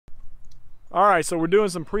All right, so we're doing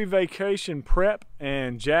some pre-vacation prep,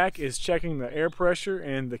 and Jack is checking the air pressure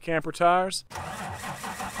in the camper tires.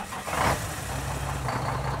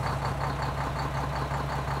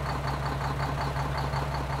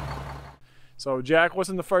 So Jack, what's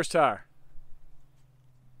in the first tire?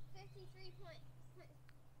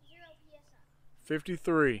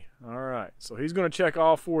 53. All right, so he's going to check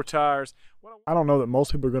all 4 tires. I don't know that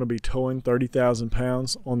most people are going to be towing 30,000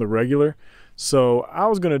 pounds on the regular, so I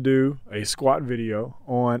was going to do a squat video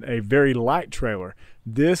on a very light trailer.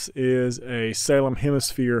 This is a Salem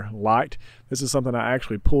Hemisphere light. This is something I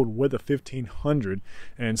actually pulled with a 1500,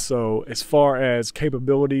 and so as far as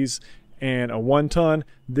capabilities and a 1 ton,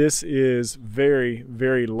 this is very,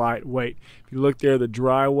 very lightweight. If you look there, the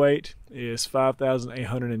dry weight is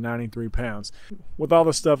 5,893 pounds. With all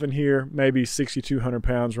the stuff in here, maybe 6,200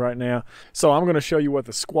 pounds right now. So I'm going to show you what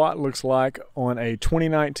the squat looks like on a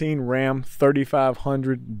 2019 Ram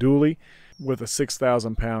 3500 dually with a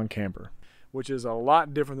 6,000 pound camper, which is a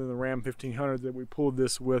lot different than the Ram 1500 that we pulled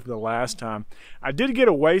this with the last time. I did get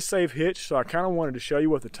a way-safe hitch, so I kind of wanted to show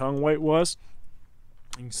you what the tongue weight was.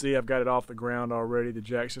 You can see I've got it off the ground already. The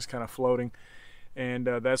jack's just kind of floating, and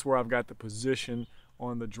that's where I've got the position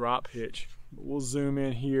on the drop hitch. But we'll zoom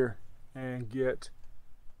in here and get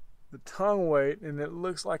the tongue weight, and it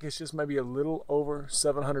looks like it's just maybe a little over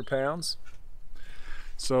 700 pounds.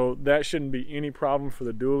 So that shouldn't be any problem for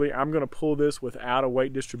the dually. I'm going to pull this without a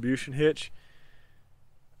weight distribution hitch.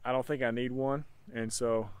 I don't think I need one, and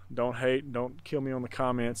so don't hate, don't kill me on the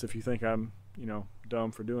comments if you think I'm,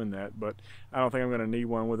 dumb for doing that, but I don't think I'm going to need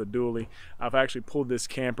one with a dually. I've actually pulled this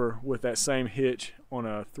camper with that same hitch on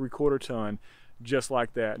a 3/4 ton, just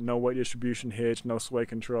like that. No weight distribution hitch, no sway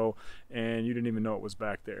control, and you didn't even know it was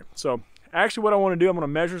back there. So actually what I want to do, I'm going to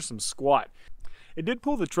measure some squat. It did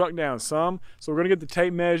pull the truck down some, so we're going to get the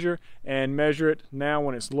tape measure and measure it now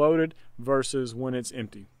when it's loaded versus when it's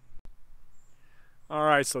empty. All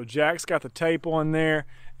right, so Jack's got the tape on there,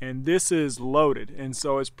 and this is loaded, and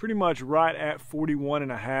so it's pretty much right at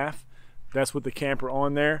 41.5. That's with the camper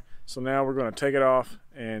on there. So now we're going to take it off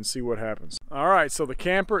and see what happens. All right, so the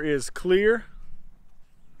camper is clear.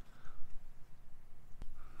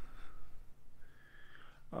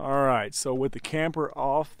 All right, so with the camper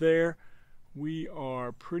off there, we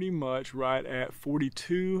are pretty much right at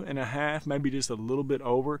 42.5, maybe just a little bit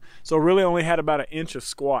over. So really only had about 1 inch of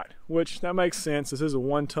squat, which that makes sense. This is a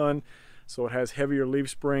 1 ton, so it has heavier leaf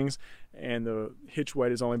springs, and the hitch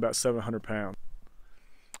weight is only about 700 pounds.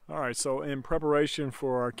 All right, so in preparation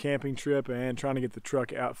for our camping trip and trying to get the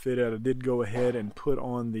truck outfitted, I did go ahead and put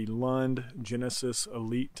on the Lund Genesis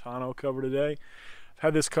Elite tonneau cover today. I've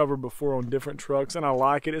had this cover before on different trucks, and I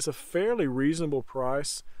like it. It's a fairly reasonable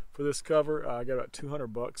price for this cover. I got about 200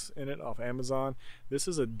 bucks in it off Amazon. This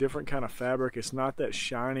is a different kind of fabric. It's not that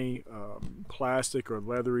shiny plastic or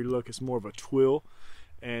leathery look. It's more of a twill,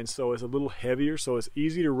 and so it's a little heavier, so it's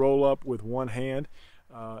easy to roll up with one hand,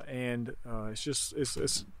 and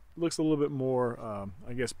it looks a little bit more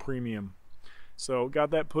I guess premium. So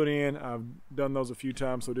got that put in. I've done those a few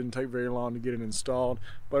times, so it didn't take very long to get it installed,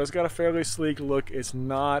 but it's got a fairly sleek look. It's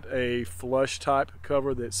not a flush type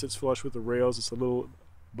cover that sits flush with the rails. It's a little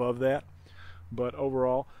above that, but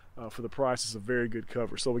overall for the price, it's a very good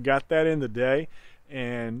cover. So we got that in today,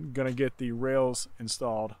 and gonna get the rails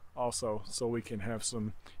installed also, so we can have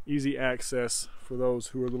some easy access for those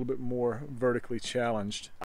who are a little bit more vertically challenged.